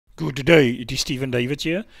Good day, it is Stephen David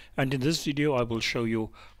here, and in this video I will show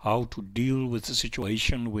you how to deal with the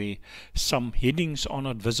situation where some headings are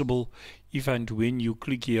not visible if and when you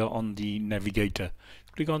click here on the navigator.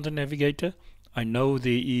 Click on the navigator. I know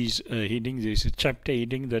there is a heading, there's a chapter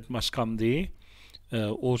heading that must come there,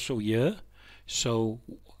 also here. So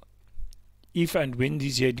if and when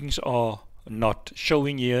these headings are not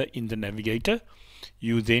showing here in the navigator,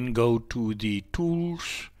 you then go to the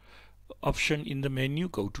tools option in the menu,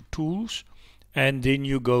 go to tools, and then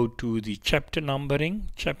you go to the chapter numbering,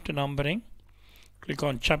 click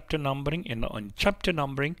on chapter numbering, and on chapter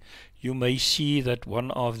numbering you may see that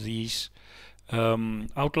one of these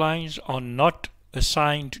outlines are not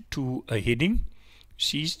assigned to a heading.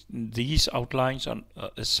 See, these outlines are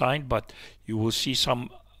assigned, but you will see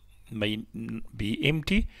some may be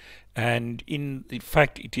empty, and in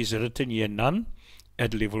fact it is written here none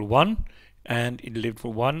at level 1. And in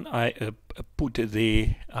level 1 I put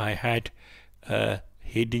there, I had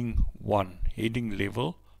heading 1, heading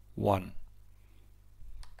level 1.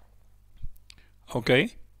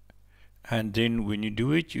 Okay, and then when you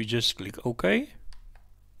do it, you just click OK,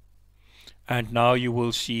 and now you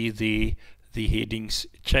will see the headings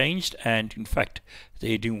changed, and in fact the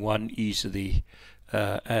heading 1 is the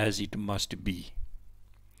as it must be.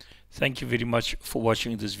 Thank you very much for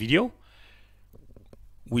watching this video.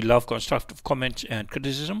 We love constructive comments and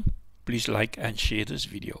criticism. Please like and share this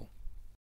video.